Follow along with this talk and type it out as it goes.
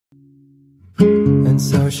And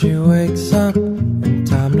so she wakes up, and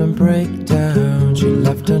time to break down. She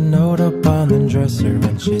left a note up on the dresser,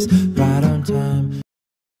 and she's right on time.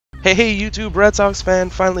 Hey YouTube, Red Sox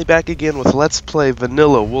fan, finally back again with Let's Play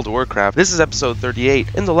Vanilla World of Warcraft. This is episode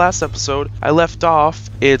 38. In the last episode, I left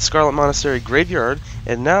off at Scarlet Monastery Graveyard,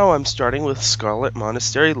 and now I'm starting with Scarlet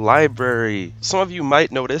Monastery Library. Some of you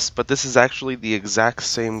might notice, but this is actually the exact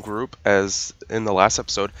same group as in the last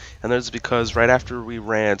episode, and that's because right after we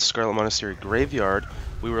ran Scarlet Monastery Graveyard,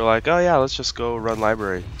 we were like, oh yeah, let's just go run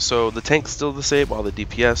library. So the tank's still the same, all the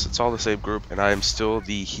DPS, it's all the same group, and I am still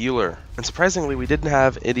the healer. And surprisingly, we didn't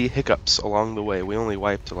have any hiccups along the way. We only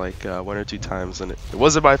wiped like 1 or 2 times, and it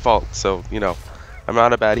wasn't my fault, so, you know, I'm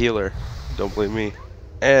not a bad healer. Don't blame me.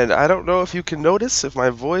 And I don't know if you can notice if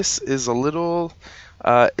my voice is a little,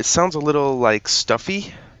 it sounds a little like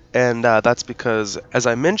stuffy. And that's because, as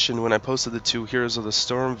I mentioned when I posted the 2 Heroes of the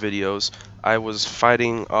Storm videos, I was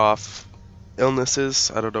fighting off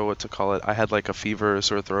illnesses. I don't know what to call it. I had like a fever,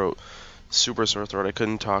 sore throat, super sore throat. I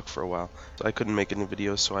couldn't talk for a while. So I couldn't make any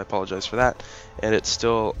videos, so I apologize for that. And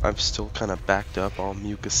I'm still kind of backed up, all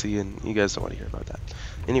mucusy, and you guys don't want to hear about that.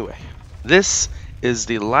 Anyway, this is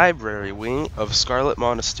the library wing of Scarlet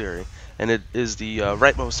Monastery, and it is the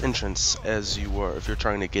rightmost entrance as you were if you're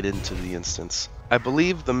trying to get into the instance. I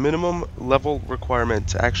believe the minimum level requirement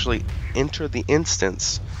to actually enter the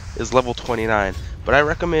instance is level 29, but I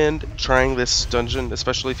recommend trying this dungeon,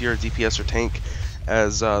 especially if you're a DPS or tank,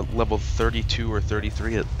 as level 32 or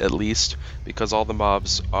 33 at least, because all the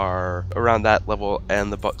mobs are around that level,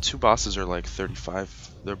 and the 2 bosses are like 35.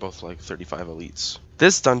 They're both like 35 elites.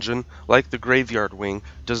 This dungeon, like the Graveyard Wing,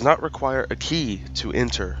 does not require a key to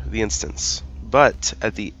enter the instance. But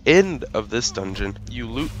at the end of this dungeon, you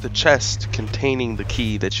loot the chest containing the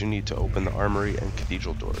key that you need to open the armory and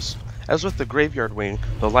cathedral doors. As with the Graveyard Wing,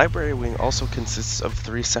 the Library Wing also consists of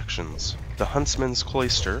 3 sections: the Huntsman's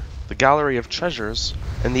Cloister, the Gallery of Treasures,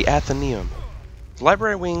 and the Athenaeum. The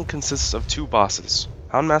Library Wing consists of 2 bosses: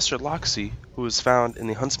 Houndmaster Loxy, who is found in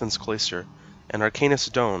the Huntsman's Cloister, and Arcanus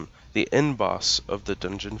Doan, the end boss of the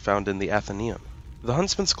dungeon found in the Athenaeum. The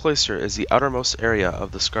Huntsman's Cloister is the outermost area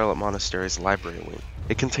of the Scarlet Monastery's Library Wing.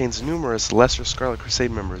 It contains numerous lesser Scarlet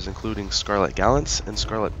Crusade members, including Scarlet Gallants and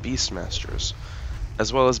Scarlet Beastmasters,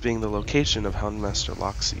 as well as being the location of Houndmaster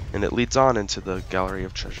Loxy, and it leads on into the Gallery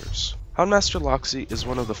of Treasures. Houndmaster Loxy is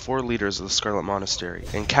one of the 4 leaders of the Scarlet Monastery,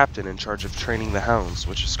 and captain in charge of training the hounds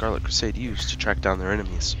which the Scarlet Crusade used to track down their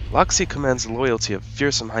enemies. Loxy commands the loyalty of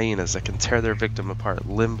fearsome hyenas that can tear their victim apart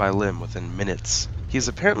limb by limb within minutes. He is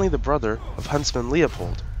apparently the brother of Huntsman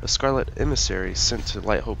Leopold, a Scarlet emissary sent to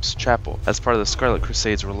Lighthope's chapel as part of the Scarlet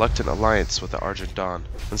Crusade's reluctant alliance with the Argent Dawn.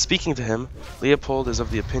 When speaking to him, Leopold is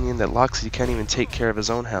of the opinion that Loxy can't even take care of his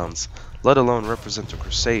own hounds, let alone represent the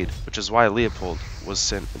Crusade, which is why Leopold was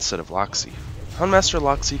sent instead of Loxy. Houndmaster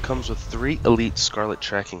Loxy comes with 3 elite Scarlet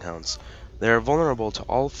tracking hounds. They are vulnerable to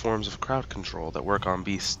all forms of crowd control that work on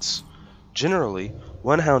beasts. Generally,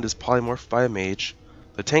 one hound is polymorphed by a mage,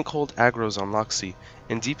 the tank hold aggros on Loxy,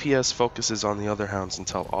 and DPS focuses on the other hounds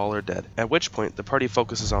until all are dead, at which point the party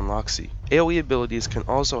focuses on Loxy. AoE abilities can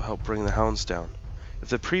also help bring the hounds down. If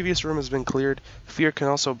the previous room has been cleared, Fear can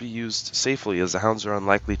also be used safely as the hounds are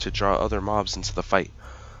unlikely to draw other mobs into the fight.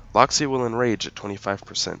 Loxy will enrage at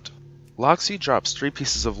 25%. Loxy drops 3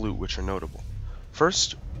 pieces of loot which are notable.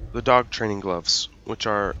 First, the dog training gloves, which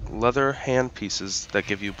are leather hand pieces that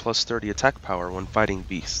give you plus 30 attack power when fighting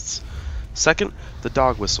beasts. Second, the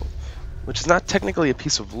dog whistle, which is not technically a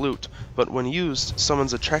piece of loot, but when used,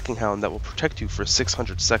 summons a tracking hound that will protect you for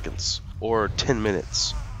 600 seconds, or 10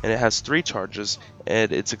 minutes. And it has 3 charges,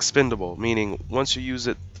 and it's expendable, meaning once you use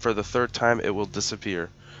it for the 3rd time, it will disappear.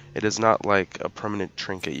 It is not like a permanent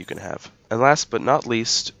trinket you can have. And last but not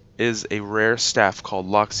least is a rare staff called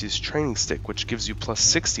Loxy's Training Stick, which gives you plus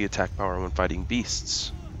 60 attack power when fighting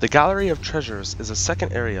beasts. The Gallery of Treasures is a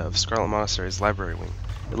second area of Scarlet Monastery's Library Wing.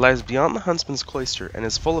 It lies beyond the Huntsman's Cloister and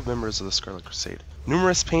is full of members of the Scarlet Crusade.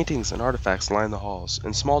 Numerous paintings and artifacts line the halls,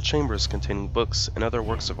 and small chambers containing books and other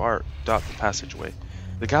works of art dot the passageway.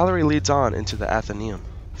 The gallery leads on into the Athenaeum.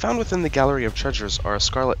 Found within the Gallery of Treasures are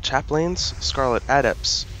Scarlet Chaplains, Scarlet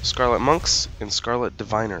Adepts, Scarlet Monks, and Scarlet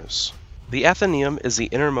Diviners. The Athenaeum is the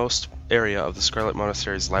innermost area of the Scarlet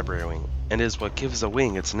Monastery's Library Wing, and is what gives the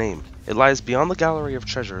wing its name. It lies beyond the Gallery of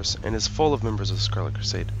Treasures and is full of members of the Scarlet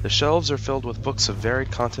Crusade. The shelves are filled with books of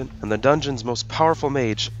varied content, and the dungeon's most powerful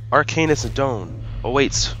mage, Arcanus Doan,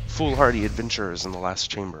 awaits foolhardy adventurers in the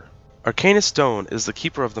last chamber. Arcanus Doan is the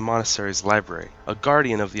keeper of the monastery's library, a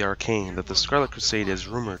guardian of the arcane that the Scarlet Crusade is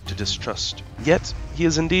rumored to distrust. Yet, he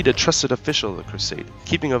is indeed a trusted official of the Crusade,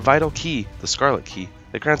 keeping a vital key, the Scarlet Key,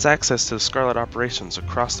 that grants access to the Scarlet operations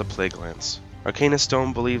across the Plague Lands. Arcanist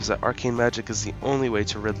Stone believes that arcane magic is the only way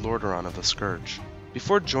to rid Lordaeron of the Scourge.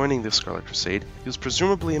 Before joining the Scarlet Crusade, he was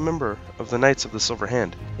presumably a member of the Knights of the Silver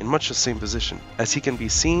Hand, in much the same position, as he can be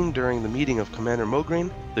seen during the meeting of Commander Mograine,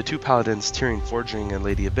 the two paladins Tyrion Forging and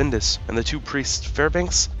Lady Abindis, and the two priests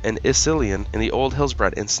Fairbanks and Isilian in the old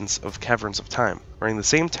Hillsbrad instance of Caverns of Time, wearing the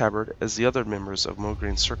same tabard as the other members of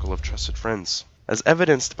Mograine's circle of trusted friends. As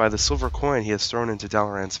evidenced by the silver coin he has thrown into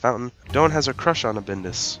Dalaran's fountain, Doan has a crush on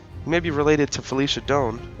Abindis. He may be related to Felicia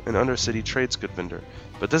Doan, an Undercity trades good vendor,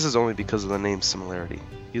 but this is only because of the name similarity.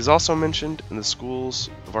 He is also mentioned in the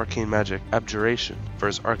Schools of Arcane Magic Abjuration for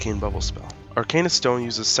his Arcane Bubble spell. Arcanist Stone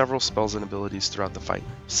uses several spells and abilities throughout the fight.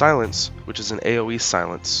 Silence, which is an AoE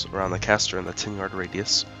silence around the caster in the 10-yard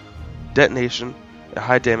radius. Detonation, a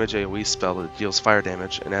high damage AoE spell that deals fire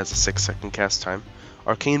damage and has a 6-second cast time.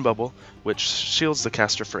 Arcane Bubble, which shields the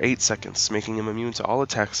caster for 8 seconds, making him immune to all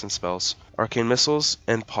attacks and spells. Arcane Missiles,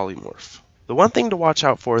 and Polymorph. The one thing to watch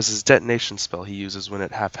out for is his detonation spell he uses when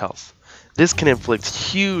at half health. This can inflict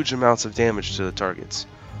huge amounts of damage to the targets.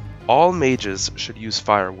 All mages should use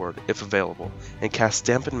Fire Ward, if available, and cast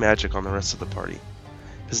Dampen Magic on the rest of the party.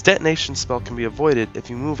 His detonation spell can be avoided if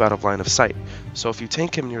you move out of line of sight, so if you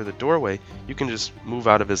tank him near the doorway, you can just move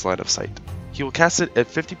out of his line of sight. He will cast it at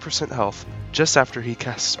 50% health just after he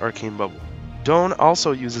casts Arcane Bubble. Doan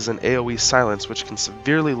also uses an AoE silence which can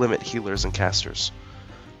severely limit healers and casters.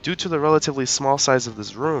 Due to the relatively small size of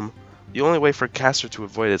this room, the only way for a caster to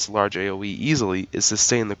avoid its large AoE easily is to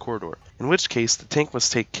stay in the corridor, in which case the tank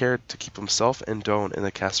must take care to keep himself and Doan in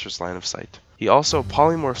the caster's line of sight. He also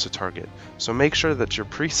polymorphs a target, so make sure that your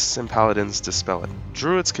priests and paladins dispel it.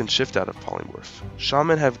 Druids can shift out of polymorph.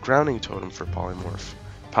 Shaman have grounding totem for polymorph.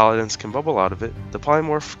 Paladins can bubble out of it. The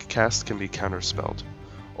polymorph cast can be counterspelled.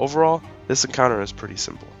 Overall, this encounter is pretty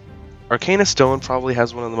simple. Arcanist Doan probably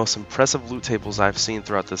has one of the most impressive loot tables I've seen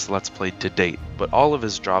throughout this Let's Play to date, but all of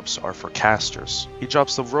his drops are for casters. He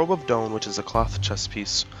drops the Robe of Doan, which is a cloth chest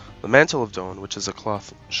piece, the Mantle of Doan, which is a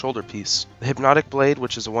cloth shoulder piece, the Hypnotic Blade,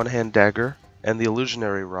 which is a one-hand dagger, and the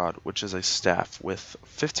Illusionary Rod, which is a staff with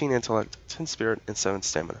 15 intellect, 10 spirit, and 7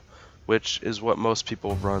 stamina, which is what most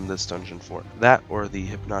people run this dungeon for. That or the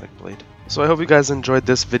Hypnotic Blade. So I hope you guys enjoyed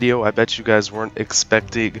this video. I bet you guys weren't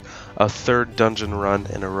expecting a third dungeon run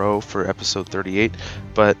in a row for episode 38,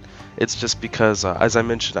 but it's just because, as I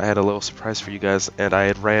mentioned, I had a little surprise for you guys, and I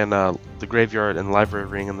had ran the Graveyard and Library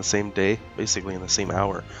Ring in the same day, basically in the same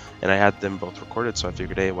hour, and I had them both recorded, so I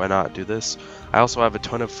figured, hey, why not do this? I also have a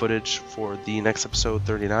ton of footage for the next episode,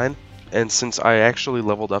 39, and since I actually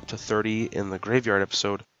leveled up to 30 in the Graveyard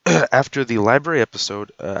episode, after the library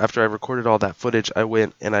episode, after I recorded all that footage, I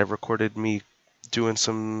went and I recorded me doing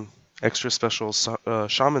some extra special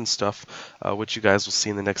shaman stuff, which you guys will see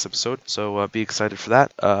in the next episode. So be excited for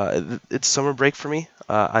that. It's summer break for me.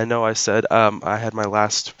 I know I said I had my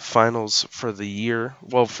last finals for the year,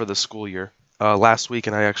 well, for the school year. Last week,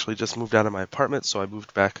 and I actually just moved out of my apartment, so I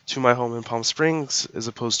moved back to my home in Palm Springs as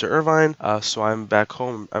opposed to Irvine, so I'm back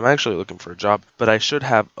home. I'm actually looking for a job, but I should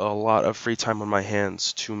have a lot of free time on my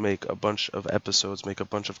hands to make a bunch of episodes, make a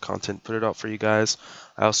bunch of content, put it out for you guys.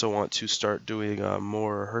 I also want to start doing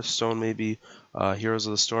more Hearthstone, maybe, Heroes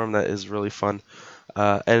of the Storm. That is really fun.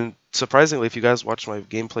 And surprisingly, if you guys watch my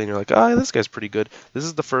gameplay and you're like, oh, this guy's pretty good, this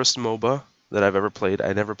is the first MOBA that I've ever played.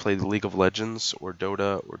 I never played League of Legends or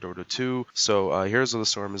Dota 2, so Heroes of the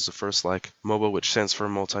Storm is the first MOBA, which stands for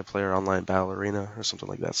Multiplayer Online Battle Arena or something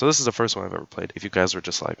like that. So this is the first one I've ever played. If you guys were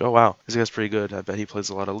just like, oh wow, this guy's pretty good, I bet he plays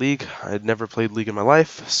a lot of League. I'd never played League in my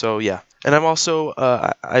life, so yeah. And I'm also,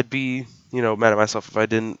 I'd be, mad at myself if I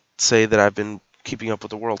didn't say that I've been keeping up with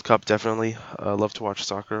the World Cup. Definitely love to watch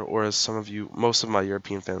soccer, or as most of my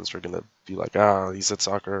European fans are going to be like, he said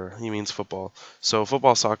soccer, he means football. So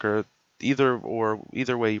football, soccer, either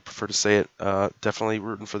way you prefer to say it, definitely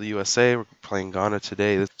rooting for the USA. We're playing Ghana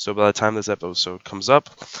today, so by the time this episode comes up,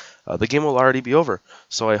 the game will already be over.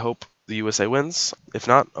 So I hope the USA wins. If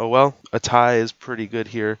not, oh well, a tie is pretty good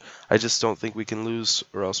here. I just don't think we can lose,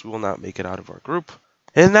 or else we will not make it out of our group.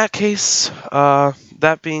 In that case,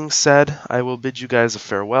 that being said, I will bid you guys a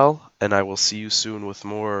farewell, and I will see you soon with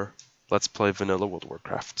more Let's Play Vanilla World of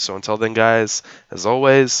Warcraft. So until then, guys, as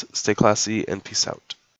always, stay classy and peace out.